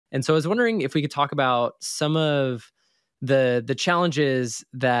And so I was wondering if we could talk about some of the challenges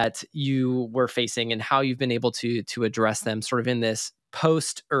that you were facing and how you've been able to address them sort of in this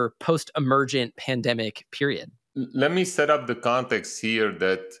post emergent pandemic period. Let me set up the context here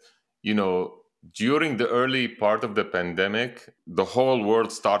that, you know, during the early part of the pandemic, the whole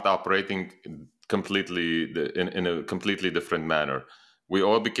world started operating in a completely different manner. We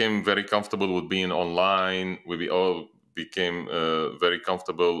all became very comfortable with being online. We all became very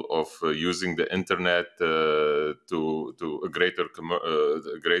comfortable of using the internet to a greater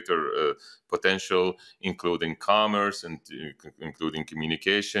potential, including commerce and including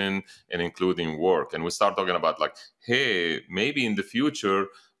communication and including work. And we start talking about like, hey, maybe in the future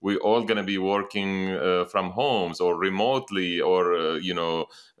we're all going to be working from homes or remotely, or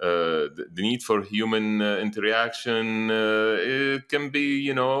the need for human interaction it can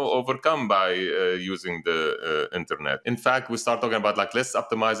be overcome by using the internet. In fact, we start talking about like, let's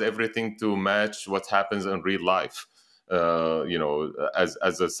optimize everything to match what happens in real life, as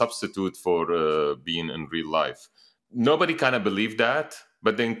a substitute for being in real life. Nobody kind of believed that.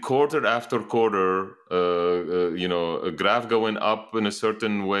 But then quarter after quarter, a graph going up in a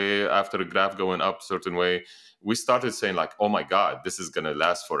certain way, after a graph going up a certain way, we started saying like, oh my God, this is going to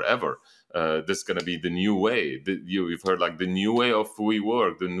last forever. This is going to be the new way. You've heard like the new way of we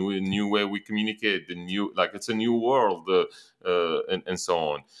work, the new way we communicate, it's a new world, and so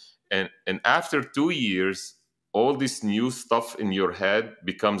on. And after 2 years, all this new stuff in your head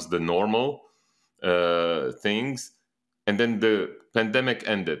becomes the normal things. And then the pandemic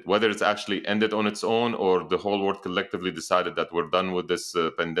ended, whether it's actually ended on its own or the whole world collectively decided that we're done with this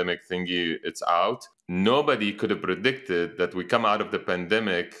pandemic thingy, it's out. Nobody could have predicted that we come out of the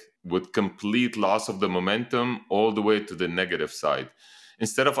pandemic with complete loss of the momentum all the way to the negative side.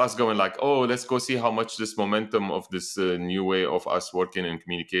 Instead of us going like, oh, let's go see how much this momentum of this new way of us working and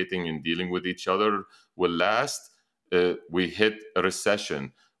communicating and dealing with each other will last, we hit a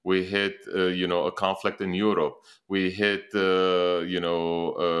recession. We hit, a conflict in Europe. We hit,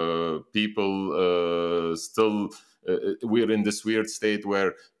 people still. We're in this weird state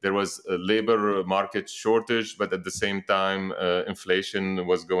where there was a labor market shortage, but at the same time, inflation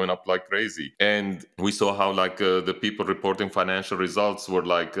was going up like crazy. And we saw how the people reporting financial results were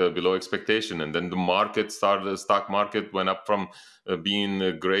below expectation. And then the stock market went up from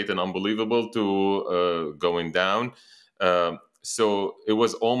being great and unbelievable to going down. So it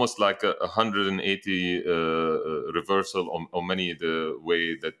was almost like a 180 reversal on many the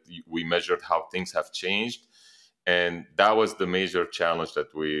way that we measured how things have changed. And that was the major challenge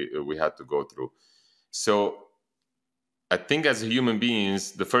that we had to go through. So I think as human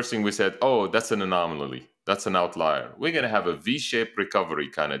beings, the first thing we said, oh, that's an anomaly. That's an outlier. We're going to have a V-shaped recovery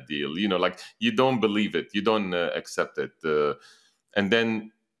kind of deal. You don't believe it. You don't accept it. And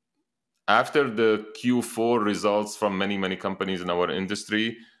then after the Q4 results from many, many companies in our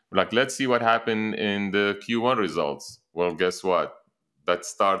industry, let's see what happened in the Q1 results. Well, guess what? That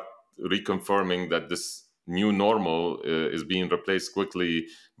start reconfirming that this new normal is being replaced quickly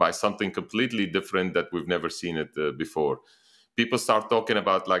by something completely different that we've never seen it before. People start talking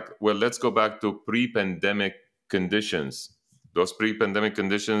about well, let's go back to pre-pandemic conditions. Those pre-pandemic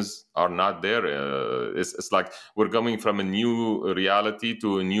conditions are not there. It's like we're coming from a new reality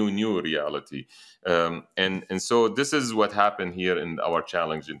to a new reality. And so this is what happened here in our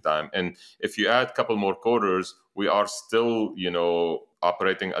challenging time. And if you add a couple more quarters, we are still,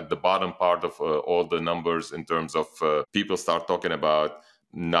 operating at the bottom part of all the numbers in terms of people start talking about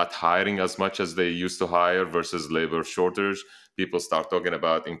not hiring as much as they used to hire versus labor shortage. People start talking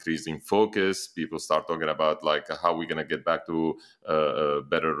about increasing focus. People start talking about how we're going to get back to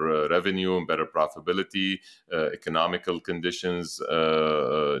better revenue and better profitability. Economical conditions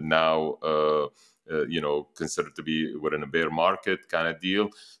now, considered to be we're in a bear market kind of deal.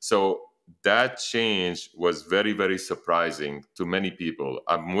 So that change was very, very surprising to many people.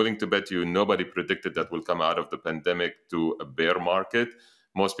 I'm willing to bet you nobody predicted that we'll come out of the pandemic to a bear market.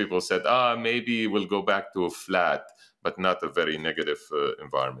 Most people said, maybe we'll go back to a flat, but not a very negative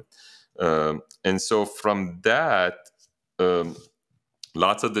environment. And so from that,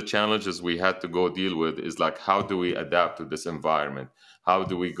 lots of the challenges we had to go deal with is how do we adapt to this environment? How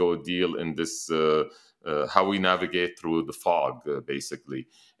do we go deal in this, how we navigate through the fog, basically.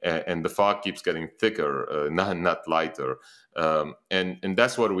 And the fog keeps getting thicker, not lighter. And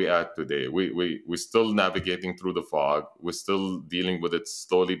that's where we are today. We're still navigating through the fog. We're still dealing with it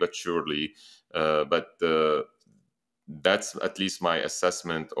slowly but surely. But that's at least my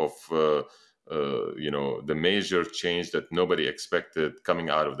assessment of the major change that nobody expected coming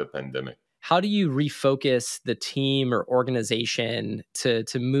out of the pandemic. how do you refocus the team or organization to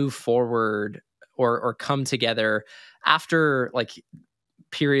move forward or come together after like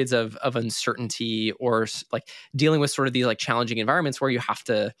periods of uncertainty or like dealing with sort of these like challenging environments where you have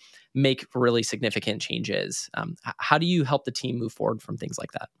to make really significant changes? How do you help the team move forward from things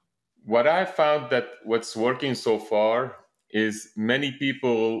like that? What I found that what's working so far is many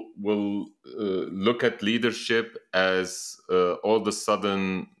people will look at leadership as all of a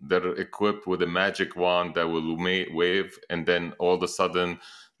sudden they're equipped with a magic wand that will wave, and then all of a sudden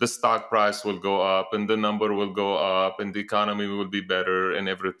the stock price will go up and the number will go up and the economy will be better and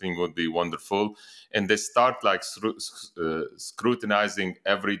everything will be wonderful. And they start like scrutinizing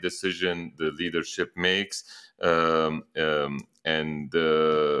every decision the leadership makes.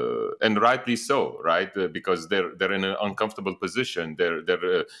 And rightly so, right? Because they're in an uncomfortable position.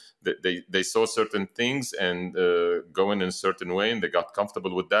 They saw certain things and going in a certain way, and they got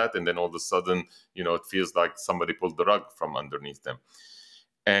comfortable with that, and then all of a sudden, it feels like somebody pulled the rug from underneath them.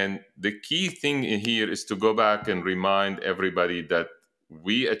 And the key thing here is to go back and remind everybody that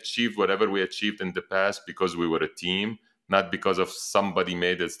we achieved whatever we achieved in the past because we were a team, not because of somebody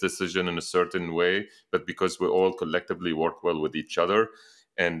made its decision in a certain way, but because we all collectively work well with each other.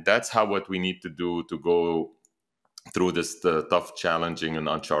 And that's what we need to do to go through this tough, challenging, and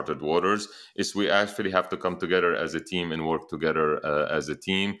uncharted waters. Is we actually have to come together as a team and work together as a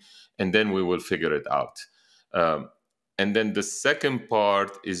team, and then we will figure it out. Um, and then the second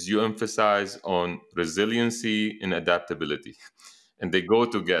part is you emphasize on resiliency and adaptability, and they go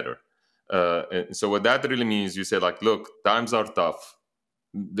together. And so what that really means, you say like, look, times are tough.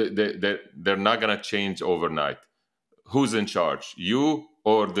 They're not going to change overnight. Who's in charge? You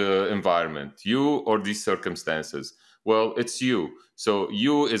or the environment? You or these circumstances? Well, it's you. So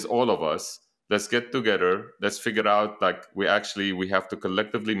you is all of us. Let's get together. Let's figure out like we have to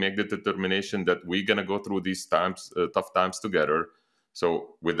collectively make the determination that we're gonna go through these times, tough times together.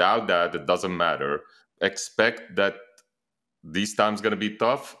 So without that, it doesn't matter. Expect that these times going to be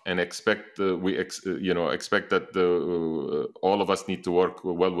tough, and expect expect that all of us need to work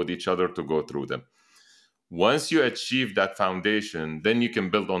well with each other to go through them. Once you achieve that foundation, then you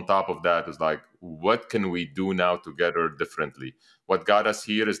can build on top of that. Is like, what can we do now together differently? What got us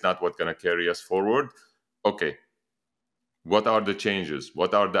here is not what's going to carry us forward. Okay, what are the changes?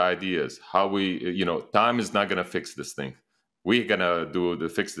 What are the ideas? How we, time is not going to fix this thing. We're going to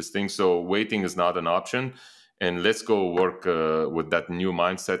fix this thing. So waiting is not an option. And let's go work with that new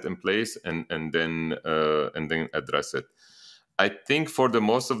mindset in place, and then address it. I think for the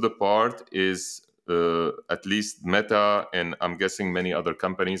most of the part is at least Meta, and I'm guessing many other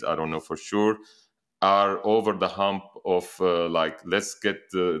companies, I don't know for sure, are over the hump of like, let's get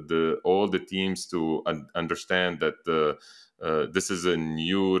all the teams to understand that this is a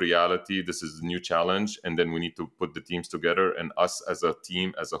new reality, this is a new challenge, and then we need to put the teams together, and us as a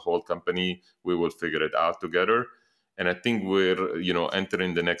team, as a whole company, we will figure it out together. And I think we're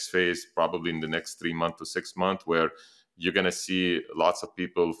entering the next phase probably in the next 3 months to 6 months, where you're going to see lots of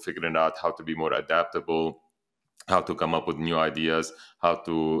people figuring out how to be more adaptable, how to come up with new ideas, how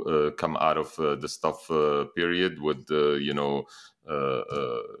to come out of the stuff period with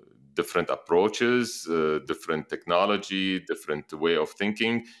different approaches, different technology, different way of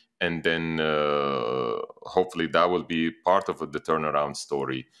thinking. And then hopefully that will be part of the turnaround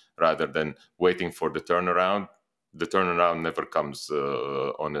story, rather than waiting for the turnaround. The turnaround never comes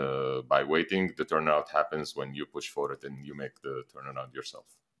by waiting. The turnaround happens when you push for it and you make the turnaround yourself.